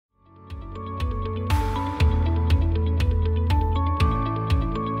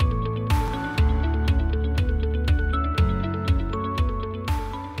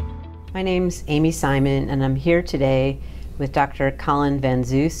My name's Amy Simon, and I'm here today with Dr. Colin Van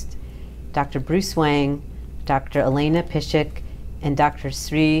Zoost, Dr. Bruce Wang, Dr. Elena Pishik, and Dr.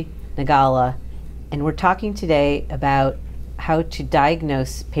 Sri Nagala, and we're talking today about how to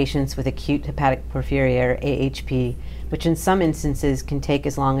diagnose patients with acute hepatic porphyria, or AHP, which in some instances can take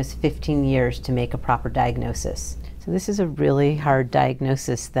as long as 15 years to make a proper diagnosis. So this is a really hard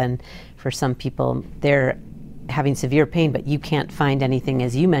diagnosis then for some people. They're having severe pain, but you can't find anything,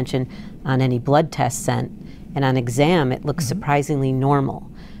 as you mentioned, on any blood test sent. And on exam, it looks surprisingly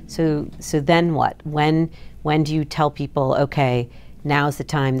normal. So then what? When do you tell people, okay, now's the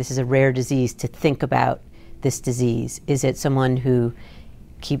time, this is a rare disease, to think about this disease? Is it someone who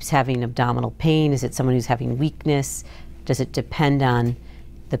keeps having abdominal pain? Is it someone who's having weakness? Does it depend on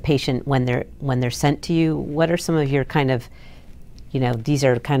the patient when they're sent to you? What are some of your kind of, these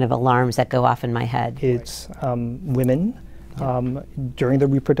are kind of alarms that go off in my head? It's women during their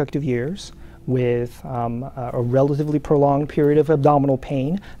reproductive years with a relatively prolonged period of abdominal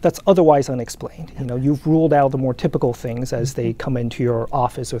pain that's otherwise unexplained. You've ruled out the more typical things as they come into your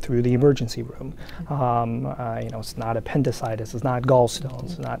office or through the emergency room. It's not appendicitis, it's not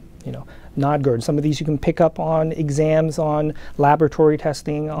gallstones, it's not, not GERD. Some of these you can pick up on exams, on laboratory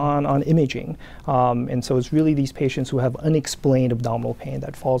testing, on imaging. And so it's really these patients who have unexplained abdominal pain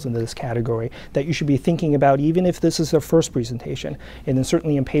that falls into this category that you should be thinking about, even if this is their first presentation. And then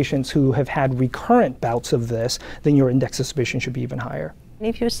certainly in patients who have had recurrent bouts of this, then your index of suspicion should be even higher.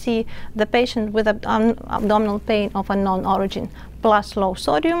 If you see the patient with abdominal pain of unknown origin plus low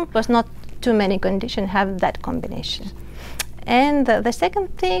sodium, because not too many conditions have that combination. And the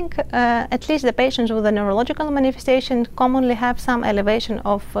second thing, at least the patients with a neurological manifestation commonly have some elevation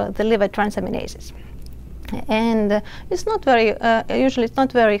of the liver transaminases. And it's not very, usually it's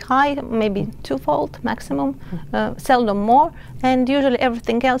not very high, maybe twofold maximum, seldom more, and usually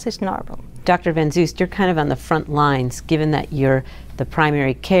everything else is normal. Dr. Van Zoost, you're kind of on the front lines, given that you're the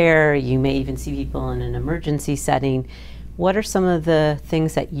primary care, you may even see people in an emergency setting. What are some of the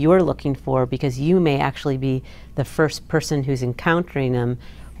things that you're looking for, because you may actually be the first person who's encountering them?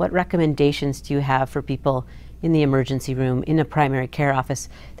 What recommendations do you have for people in the emergency room, in a primary care office,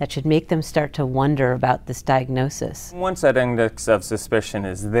 that should make them start to wonder about this diagnosis? Once that index of suspicion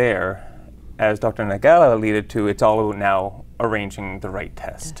is there, as Dr. Nagala alluded to, it's all about now arranging the right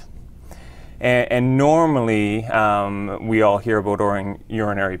test. And normally, we all hear about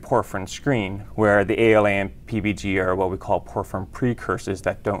urinary porphyrin screen, where the ALA and PBG are what we call porphyrin precursors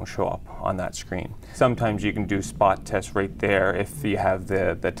that don't show up on that screen. Sometimes you can do spot tests right there if you have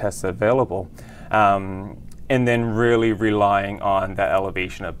the tests available. And then really relying on that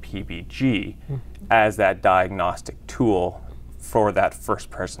elevation of PBG as that diagnostic tool for that first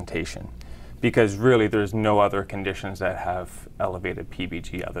presentation. Because really there's no other conditions that have elevated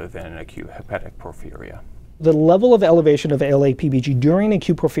PBG other than acute hepatic porphyria. The level of elevation of ALA-PBG during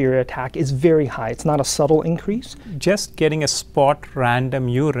acute porphyria attack is very high. It's not a subtle increase. Just getting a spot random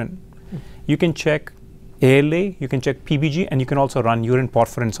urine, you can check ALA, you can check PBG, and you can also run urine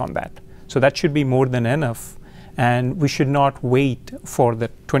porphyrins on that. So that should be more than enough, and we should not wait for the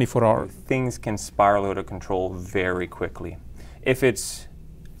 24-hour. Things can spiral out of control very quickly. If it's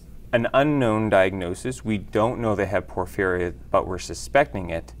an unknown diagnosis, we don't know they have porphyria, but we're suspecting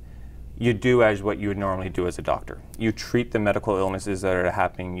it, you do as what you would normally do as a doctor. You treat the medical illnesses that are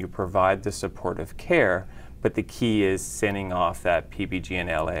happening, you provide the supportive care, but the key is sending off that PBG and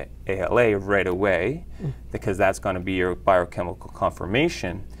ALA right away, because that's going to be your biochemical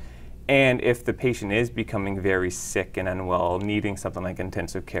confirmation. And if the patient is becoming very sick and unwell, needing something like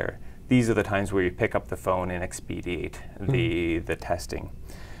intensive care, these are the times where you pick up the phone and expedite the testing.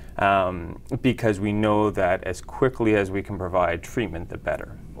 Because we know that as quickly as we can provide treatment, the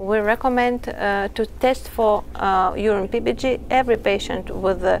better. We recommend to test for urine PBG every patient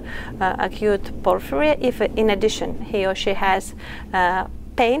with acute porphyria if in addition he or she has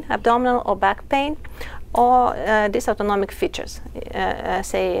pain, abdominal or back pain, or dysautonomic features,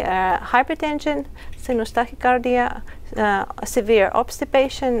 say hypertension, sinus tachycardia, severe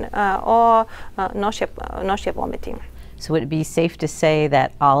obstipation, or nausea vomiting. So would it be safe to say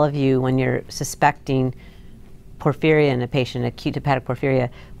that all of you, when you're suspecting porphyria in a patient, acute hepatic porphyria,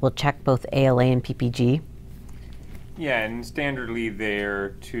 will check both ALA and PPG? Yeah, and standardly they're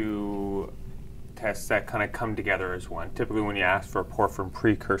two tests that kind of come together as one. Typically when you ask for porphyrin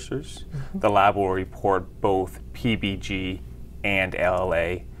precursors, the lab will report both PBG and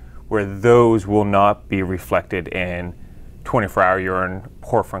ALA, where those will not be reflected in 24-hour urine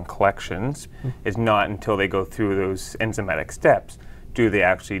porphyrin collections. Is not until they go through those enzymatic steps do they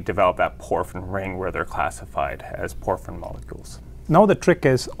actually develop that porphyrin ring where they're classified as porphyrin molecules. Now the trick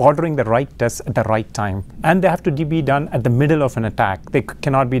is ordering the right tests at the right time. And they have to be done at the middle of an attack. They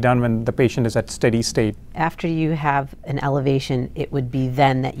cannot be done when the patient is at steady state. After you have an elevation, it would be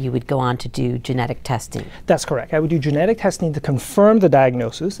then that you would go on to do genetic testing. That's correct. I would do genetic testing to confirm the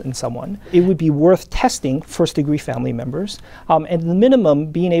diagnosis in someone. It would be worth testing first-degree family members, and at the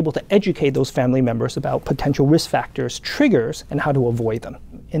minimum, being able to educate those family members about potential risk factors, triggers, and how to avoid them.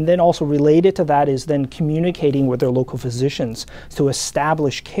 And then also related to that is then communicating with their local physicians to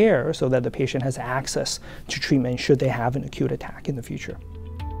establish care so that the patient has access to treatment should they have an acute attack in the future.